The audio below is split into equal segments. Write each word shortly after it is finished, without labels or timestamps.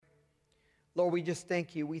Lord, we just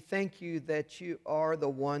thank you. We thank you that you are the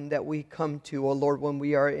one that we come to, oh Lord, when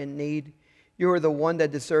we are in need. You are the one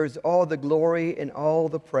that deserves all the glory and all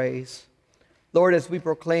the praise. Lord, as we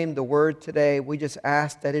proclaim the word today, we just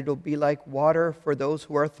ask that it will be like water for those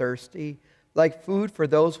who are thirsty, like food for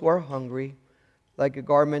those who are hungry, like a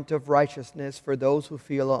garment of righteousness for those who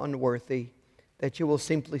feel unworthy, that you will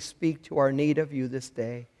simply speak to our need of you this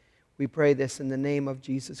day. We pray this in the name of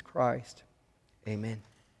Jesus Christ. Amen.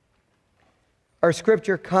 Our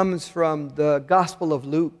scripture comes from the Gospel of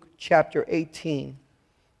Luke, chapter 18,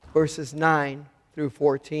 verses 9 through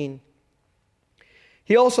 14.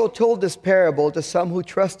 He also told this parable to some who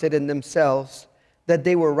trusted in themselves that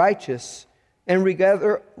they were righteous and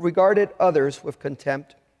regarded others with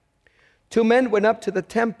contempt. Two men went up to the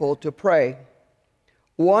temple to pray,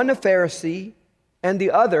 one a Pharisee and the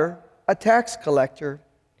other a tax collector.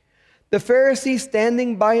 The Pharisee,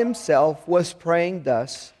 standing by himself, was praying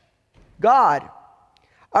thus: God,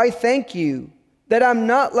 I thank you that I'm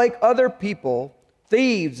not like other people,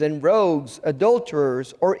 thieves and rogues,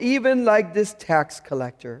 adulterers, or even like this tax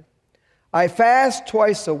collector. I fast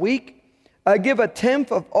twice a week. I give a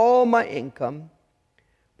tenth of all my income.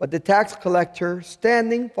 But the tax collector,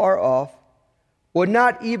 standing far off, would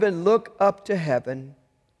not even look up to heaven,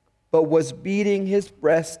 but was beating his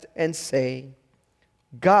breast and saying,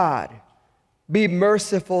 God, be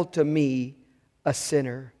merciful to me, a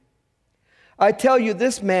sinner. I tell you,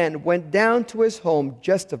 this man went down to his home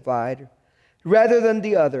justified rather than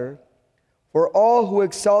the other. For all who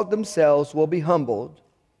exalt themselves will be humbled,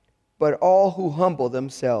 but all who humble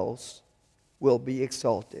themselves will be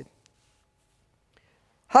exalted.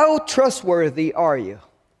 How trustworthy are you?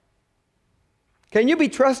 Can you be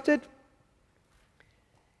trusted?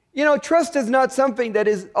 You know, trust is not something that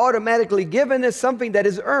is automatically given, it's something that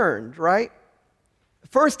is earned, right? The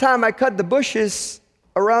first time I cut the bushes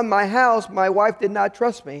around my house, my wife did not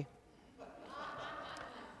trust me.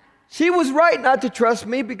 She was right not to trust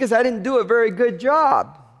me because I didn't do a very good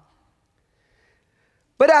job.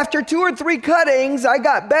 But after 2 or 3 cuttings, I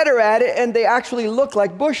got better at it, and they actually look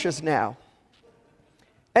like bushes now.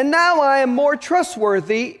 And now I am more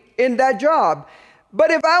trustworthy in that job.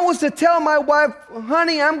 But if I was to tell my wife,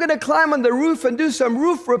 honey, I'm going to climb on the roof and do some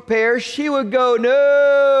roof repairs, she would go,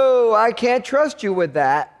 no, I can't trust you with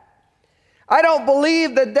that. I don't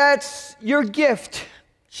believe that that's your gift,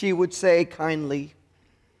 she would say kindly.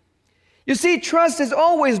 You see, trust is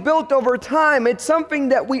always built over time. It's something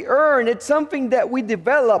that we earn. It's something that we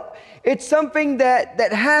develop. It's something that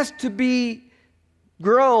has to be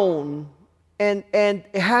grown and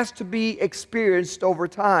it has to be experienced over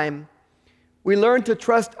time. We learn to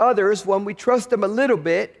trust others when we trust them a little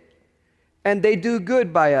bit and they do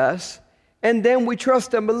good by us. And then we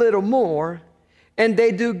trust them a little more and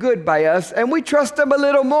they do good by us. And we trust them a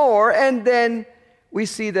little more and then we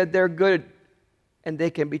see that they're good and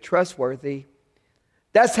they can be trustworthy.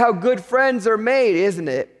 That's how good friends are made, isn't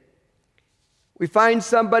it? We find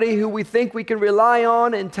somebody who we think we can rely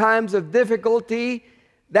on in times of difficulty,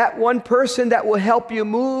 that one person that will help you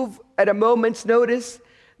move at a moment's notice,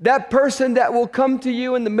 that person that will come to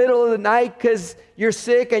you in the middle of the night because you're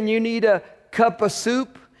sick and you need a cup of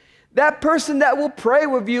soup, that person that will pray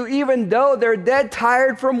with you even though they're dead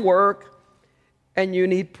tired from work and you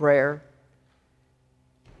need prayer.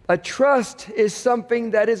 A trust is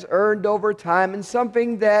something that is earned over time and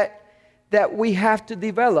something that we have to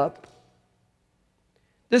develop.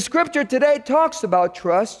 The scripture today talks about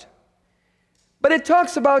trust, but it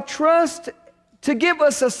talks about trust to give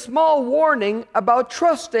us a small warning about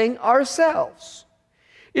trusting ourselves.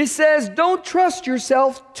 It says, don't trust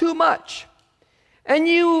yourself too much. And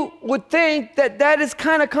you would think that that is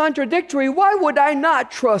kind of contradictory. Why would I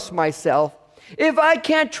not trust myself? If I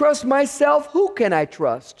can't trust myself, who can I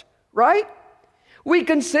trust? Right? We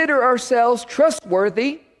consider ourselves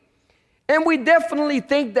trustworthy, and we definitely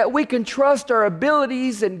think that we can trust our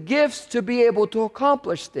abilities and gifts to be able to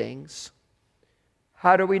accomplish things.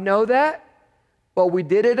 How do we know that? Well, we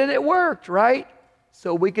did it and it worked, right?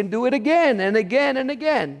 So we can do it again and again and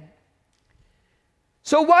again.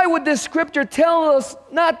 So why would this scripture tell us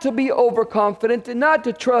not to be overconfident and not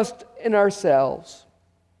to trust in ourselves?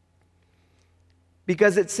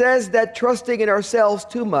 Because it says that trusting in ourselves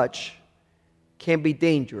too much can be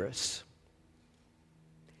dangerous.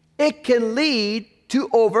 It can lead to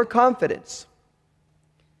overconfidence.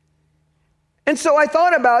 And so I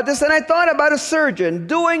thought about this, and I thought about a surgeon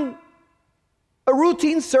doing a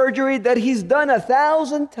routine surgery that he's done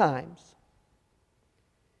 1,000 times.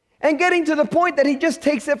 and getting to the point that he just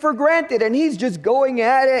takes it for granted and he's just going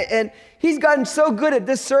at it. And he's gotten so good at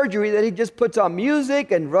this surgery that he just puts on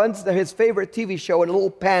music and runs his favorite TV show in a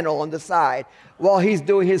little panel on the side while he's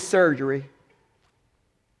doing his surgery.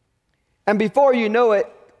 And before you know it,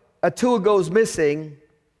 a tool goes missing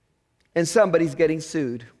and somebody's getting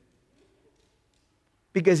sued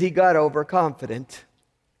because he got overconfident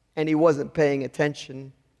and he wasn't paying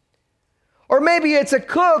attention. Or maybe it's a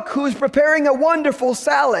cook who's preparing a wonderful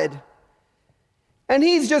salad and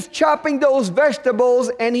he's just chopping those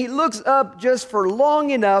vegetables and he looks up just for long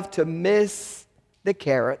enough to miss the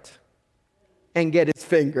carrot and get his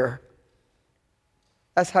finger.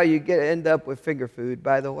 That's how you end up with finger food,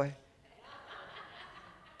 by the way.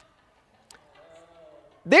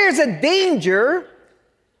 There's a danger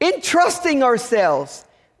in trusting ourselves.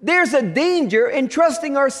 There's a danger in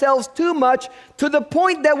trusting ourselves too much to the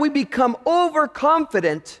point that we become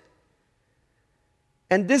overconfident.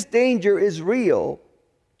 And this danger is real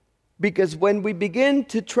because when we begin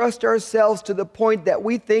to trust ourselves to the point that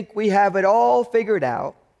we think we have it all figured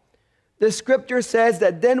out, the scripture says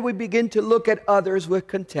that then we begin to look at others with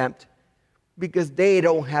contempt because they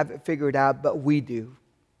don't have it figured out, but we do.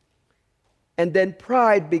 And then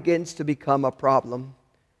pride begins to become a problem.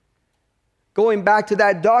 Going back to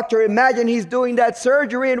that doctor, imagine he's doing that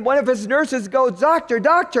surgery and one of his nurses goes,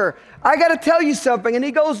 Doctor, I got to tell you something. And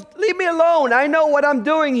he goes, leave me alone. I know what I'm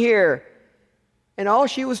doing here. And all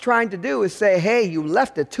she was trying to do is say, hey, you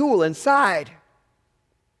left a tool inside.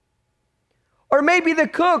 Or maybe the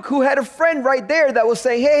cook who had a friend right there that was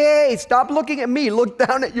saying, hey, stop looking at me. Look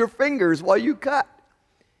down at your fingers while you cut.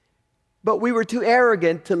 But we were too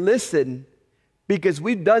arrogant to listen because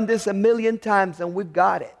we've done this a million times and we've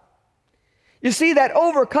got it. You see, that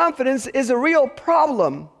overconfidence is a real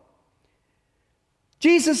problem.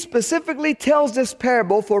 Jesus specifically tells this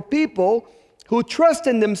parable for people who trust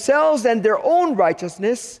in themselves and their own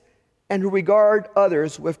righteousness and who regard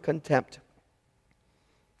others with contempt.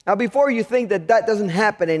 Now, before you think that doesn't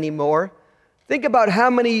happen anymore, think about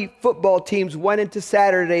how many football teams went into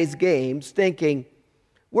Saturday's games thinking,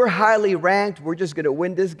 we're highly ranked, we're just going to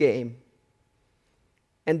win this game.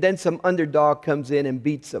 And then some underdog comes in and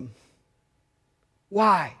beats them.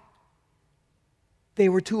 Why? They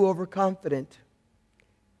were too overconfident.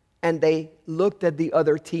 And they looked at the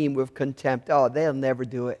other team with contempt. Oh, they'll never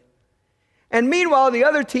do it. And meanwhile, the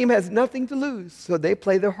other team has nothing to lose, so they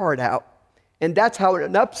play their heart out. And that's how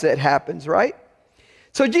an upset happens, right?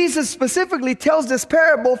 So Jesus specifically tells this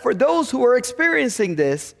parable for those who are experiencing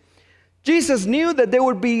this. Jesus knew that there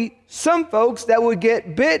would be some folks that would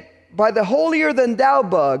get bit by the holier-than-thou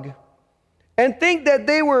bug and think that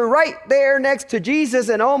they were right there next to Jesus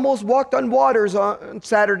and almost walked on waters on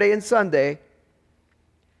Saturday and Sunday.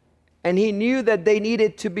 And he knew that they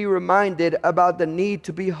needed to be reminded about the need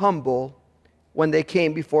to be humble when they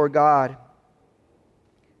came before God.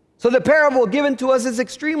 So the parable given to us is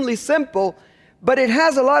extremely simple, but it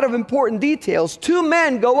has a lot of important details. Two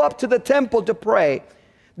men go up to the temple to pray.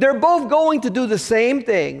 They're both going to do the same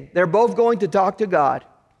thing. They're both going to talk to God.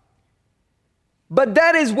 But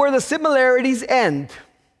that is where the similarities end.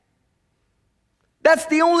 That's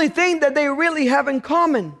the only thing that they really have in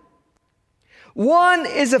common. One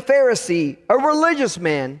is a Pharisee, a religious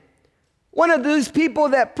man. One of those people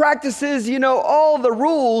that practices, all the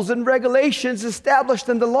rules and regulations established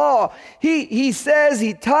in the law. He says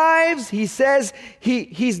he tithes. He says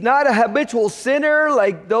he's not a habitual sinner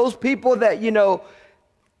like those people that,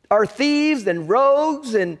 are thieves and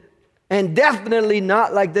rogues and definitely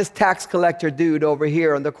not like this tax collector dude over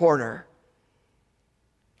here on the corner.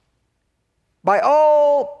 By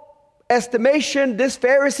all estimation, this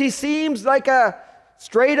Pharisee seems like a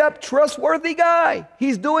straight up trustworthy guy.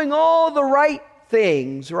 He's doing all the right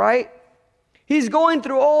things, right? He's going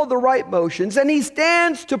through all the right motions, and he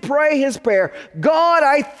stands to pray his prayer. God,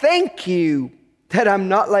 I thank you that I'm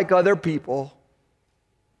not like other people.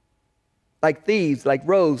 Like thieves, like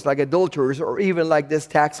rogues, like adulterers, or even like this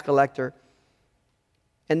tax collector.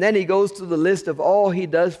 And then he goes through the list of all he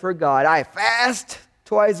does for God. I fast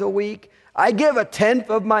twice a week. I give 1/10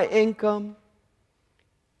 of my income.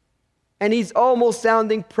 And he's almost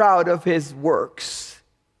sounding proud of his works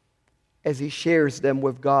as he shares them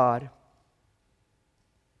with God.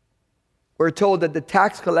 We're told that the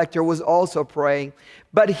tax collector was also praying,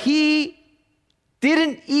 but he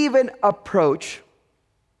didn't even approach.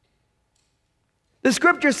 The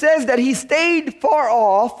scripture says that he stayed far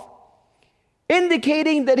off,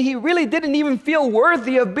 indicating that he really didn't even feel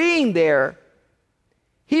worthy of being there.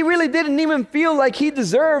 He really didn't even feel like he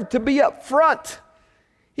deserved to be up front.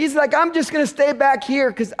 He's like, I'm just going to stay back here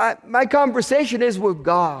because my conversation is with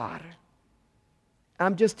God.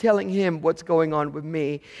 I'm just telling him what's going on with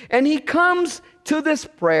me. And he comes to this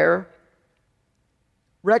prayer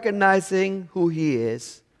recognizing who he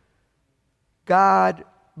is. God,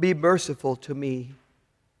 be merciful to me,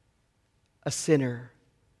 a sinner.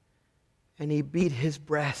 And he beat his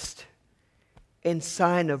breast in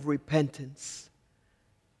sign of repentance,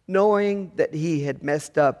 knowing that he had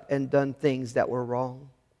messed up and done things that were wrong.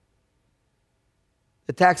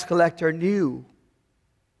 The tax collector knew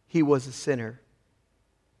he was a sinner.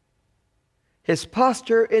 His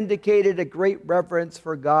posture indicated a great reverence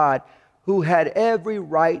for God, who had every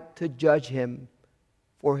right to judge him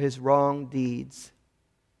for his wrong deeds.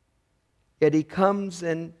 Yet he comes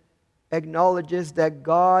and acknowledges that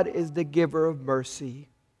God is the giver of mercy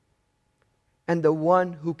and the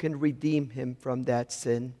one who can redeem him from that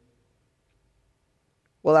sin.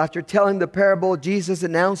 Well, after telling the parable, Jesus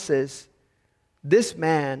announces, this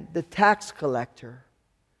man, the tax collector,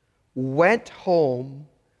 went home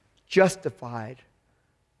justified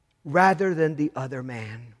rather than the other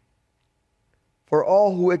man. For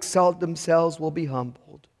all who exalt themselves will be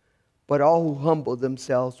humbled, but all who humble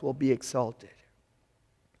themselves will be exalted.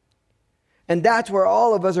 And that's where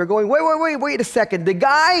all of us are going, wait a second. The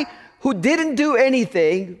guy who didn't do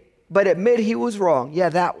anything but admit he was wrong, yeah,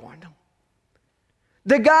 that one.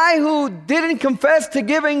 The guy who didn't confess to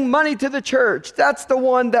giving money to the church, that's the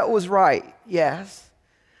one that was right, yes.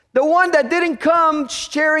 The one that didn't come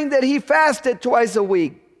sharing that he fasted twice a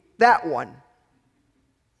week, that one,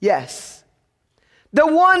 yes. The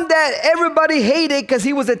one that everybody hated because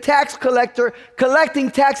he was a tax collector collecting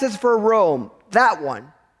taxes for Rome, that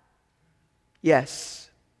one, yes.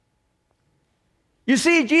 You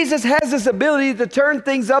see, Jesus has this ability to turn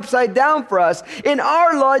things upside down for us. In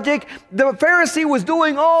our logic, the Pharisee was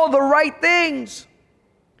doing all the right things.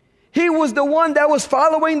 He was the one that was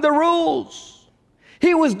following the rules.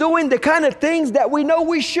 He was doing the kind of things that we know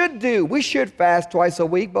we should do. We should fast twice a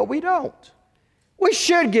week, but we don't. We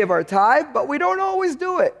should give our tithe, but we don't always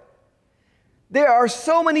do it. There are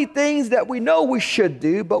so many things that we know we should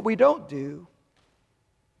do, but we don't do.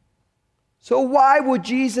 So why would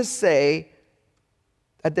Jesus say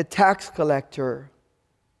that the tax collector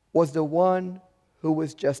was the one who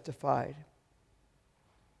was justified?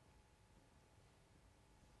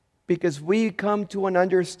 Because we come to an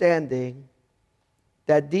understanding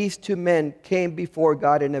that these two men came before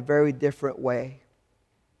God in a very different way.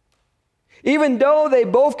 Even though they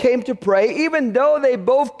both came to pray, even though they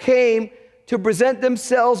both came to present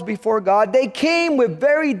themselves before God, they came with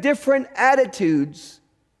very different attitudes.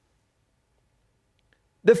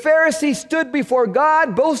 The Pharisee stood before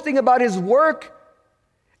God boasting about his work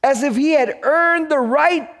as if he had earned the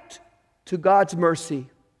right to God's mercy,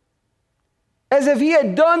 as if he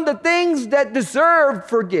had done the things that deserved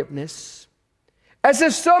forgiveness, as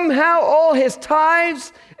if somehow all his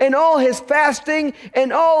tithes and all his fasting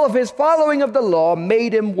and all of his following of the law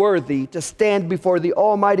made him worthy to stand before the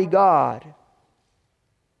Almighty God.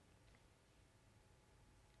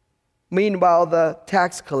 Meanwhile, the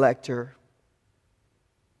tax collector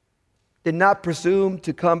did not presume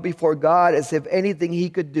to come before God as if anything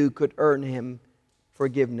he could do could earn him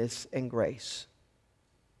forgiveness and grace.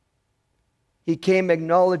 He came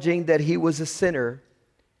acknowledging that he was a sinner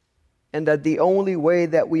and that the only way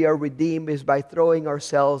that we are redeemed is by throwing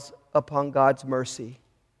ourselves upon God's mercy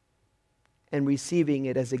and receiving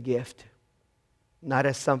it as a gift, not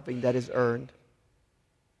as something that is earned.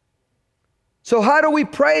 So how do we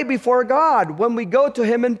pray before God when we go to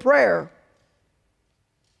him in prayer?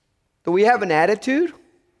 Do we have an attitude?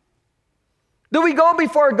 Do we go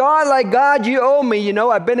before God like, God, you owe me? You know,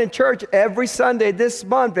 I've been in church every Sunday this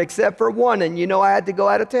month except for one, and you know I had to go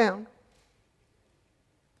out of town.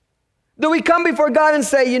 Do we come before God and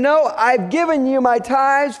say, you know, I've given you my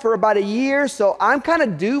tithes for about a year, so I'm kind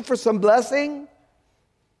of due for some blessing?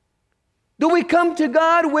 Do we come to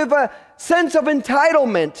God with a sense of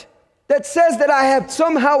entitlement that says that I have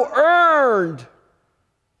somehow earned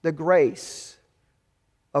the grace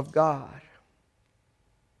of God?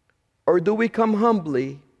 Or do we come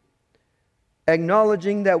humbly,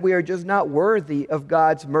 acknowledging that we are just not worthy of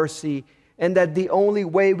God's mercy and that the only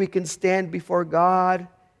way we can stand before God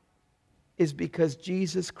is because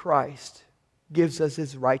Jesus Christ gives us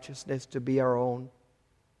his righteousness to be our own?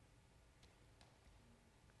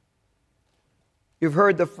 You've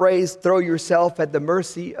heard the phrase, throw yourself at the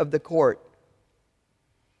mercy of the court.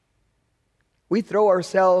 We throw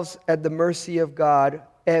ourselves at the mercy of God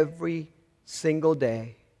every single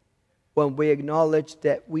day when we acknowledge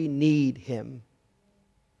that we need him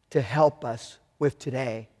to help us with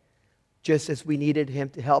today, just as we needed him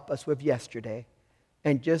to help us with yesterday,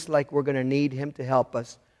 and just like we're going to need him to help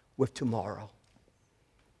us with tomorrow.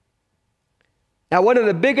 Now, one of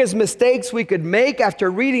the biggest mistakes we could make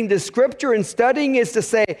after reading the scripture and studying is to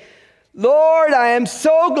say, Lord, I am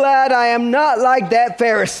so glad I am not like that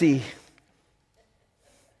Pharisee.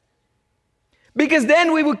 Because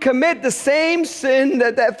then we would commit the same sin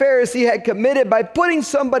that that Pharisee had committed by putting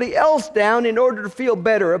somebody else down in order to feel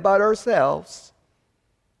better about ourselves.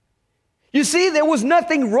 You see, there was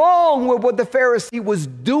nothing wrong with what the Pharisee was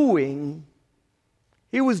doing.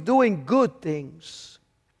 He was doing good things.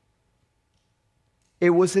 It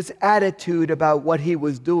was his attitude about what he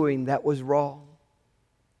was doing that was wrong.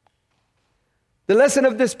 The lesson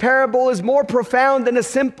of this parable is more profound than a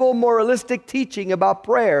simple moralistic teaching about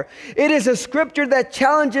prayer. It is a scripture that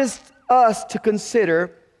challenges us to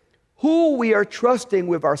consider who we are trusting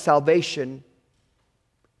with our salvation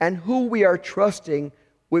and who we are trusting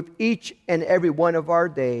with each and every one of our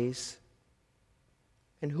days,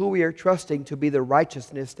 and who we are trusting to be the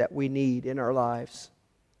righteousness that we need in our lives.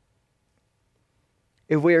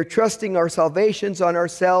 If we are trusting our salvations on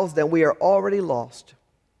ourselves, then we are already lost.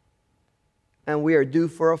 And we are due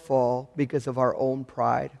for a fall because of our own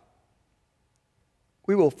pride.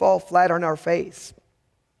 We will fall flat on our face.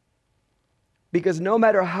 Because no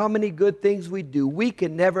matter how many good things we do, we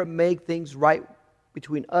can never make things right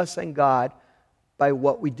between us and God by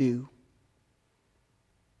what we do.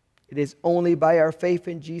 It is only by our faith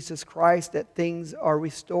in Jesus Christ that things are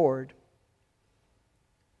restored.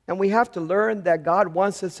 And we have to learn that God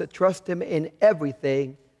wants us to trust Him in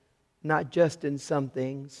everything, not just in some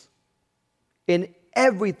things. In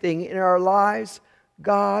everything in our lives,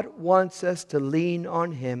 God wants us to lean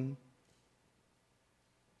on Him.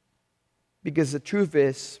 Because the truth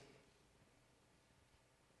is,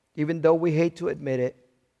 even though we hate to admit it,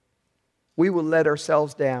 we will let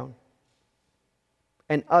ourselves down,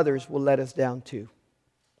 and others will let us down too.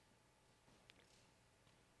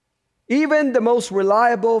 Even the most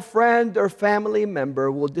reliable friend or family member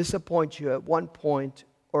will disappoint you at one point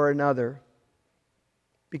or another,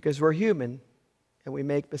 because we're human and we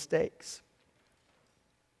make mistakes.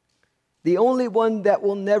 The only one that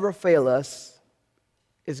will never fail us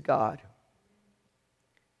is God.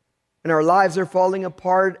 When our lives are falling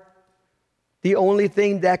apart, the only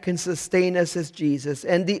thing that can sustain us is Jesus.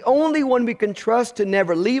 And the only one we can trust to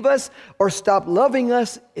never leave us or stop loving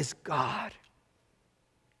us is God.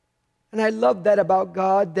 And I love that about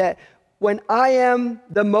God, that when I am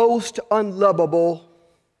the most unlovable,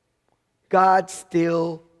 God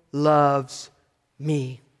still loves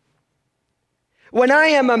me. When I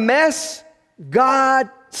am a mess,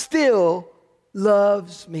 God still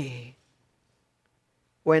loves me.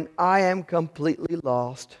 When I am completely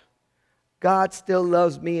lost, God still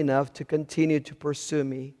loves me enough to continue to pursue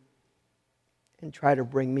me and try to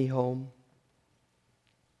bring me home.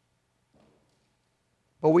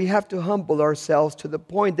 But we have to humble ourselves to the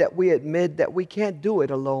point that we admit that we can't do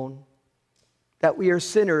it alone, that we are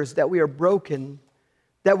sinners, that we are broken,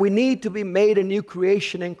 that we need to be made a new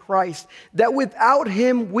creation in Christ, that without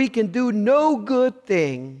Him we can do no good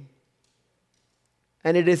thing.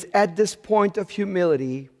 And it is at this point of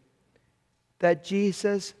humility that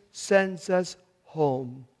Jesus sends us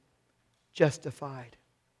home justified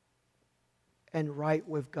and right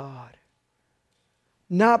with God.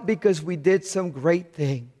 Not because we did some great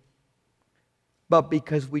thing, but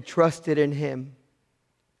because we trusted in Him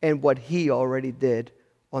and what He already did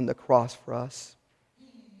on the cross for us.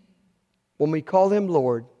 When we call Him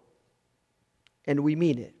Lord, and we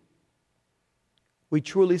mean it, we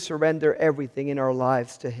truly surrender everything in our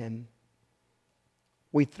lives to Him.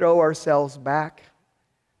 We throw ourselves back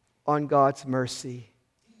on God's mercy,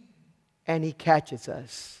 and He catches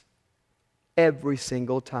us every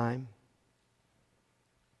single time.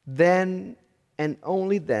 Then and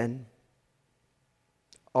only then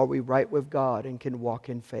are we right with God and can walk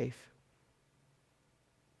in faith.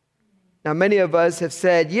 Now, many of us have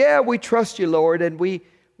said, yeah, we trust you, Lord, and we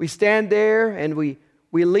stand there and we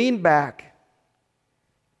lean back.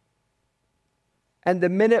 And the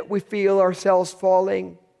minute we feel ourselves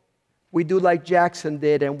falling, we do like Jackson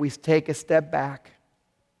did and we take a step back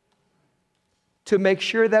to make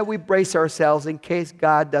sure that we brace ourselves in case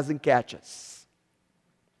God doesn't catch us.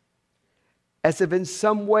 As if in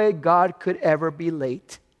some way God could ever be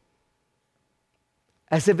late.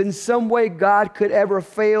 As if in some way God could ever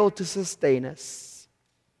fail to sustain us.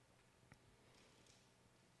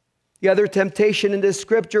 The other temptation in this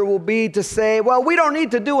scripture will be to say, well, we don't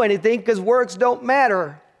need to do anything because works don't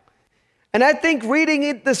matter. And I think reading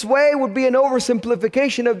it this way would be an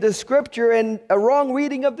oversimplification of this scripture and a wrong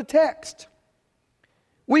reading of the text.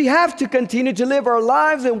 We have to continue to live our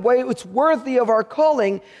lives in a way that's worthy of our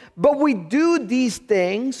calling, but we do these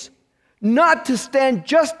things not to stand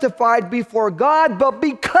justified before God, but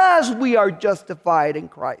because we are justified in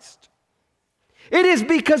Christ. It is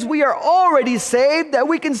because we are already saved that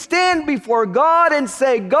we can stand before God and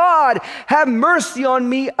say, God, have mercy on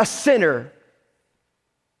me, a sinner.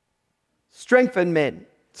 Strengthen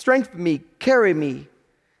me, carry me,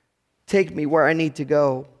 take me where I need to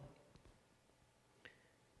go.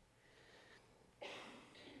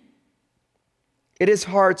 It is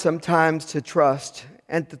hard sometimes to trust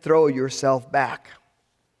and to throw yourself back,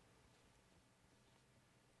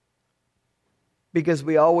 because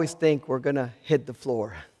we always think we're going to hit the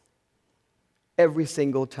floor every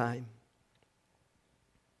single time.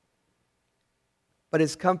 But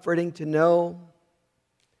it's comforting to know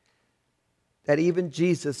that even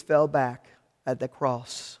Jesus fell back at the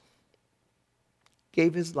cross,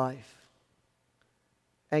 gave his life,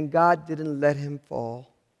 and God didn't let him fall.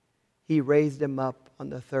 He raised him up on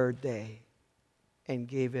the third day and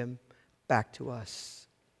gave him back to us.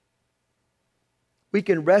 We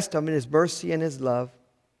can rest on his mercy and his love,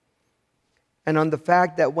 and on the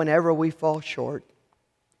fact that whenever we fall short,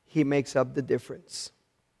 he makes up the difference.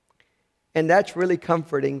 And that's really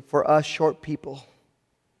comforting for us short people,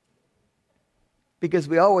 because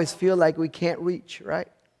we always feel like we can't reach, right?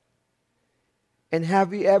 And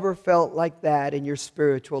have you ever felt like that in your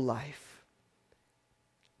spiritual life?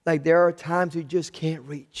 Like there are times you just can't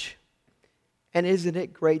reach. And isn't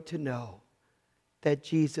it great to know that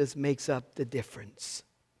Jesus makes up the difference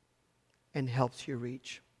and helps you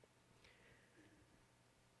reach?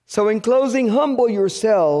 So in closing, humble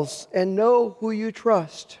yourselves and know who you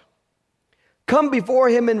trust. Come before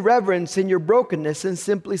him in reverence in your brokenness and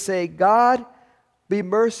simply say, God, be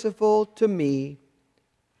merciful to me,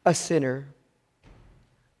 a sinner,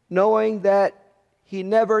 knowing that he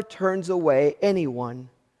never turns away anyone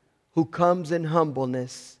who comes in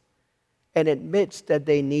humbleness and admits that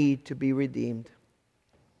they need to be redeemed.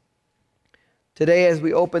 Today, as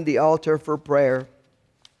we open the altar for prayer,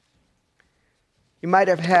 you might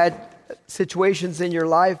have had situations in your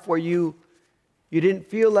life where you didn't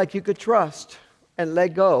feel like you could trust and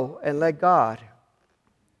let go and let God.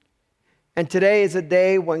 And today is a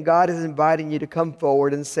day when God is inviting you to come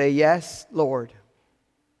forward and say, yes, Lord,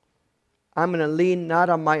 I'm going to lean not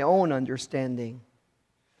on my own understanding.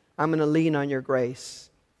 I'm going to lean on your grace.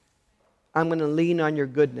 I'm going to lean on your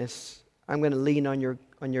goodness. I'm going to lean on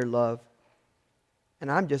your love. And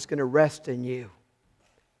I'm just going to rest in you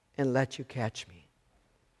and let you catch me.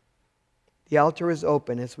 The altar is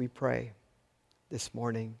open as we pray this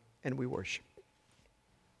morning and we worship.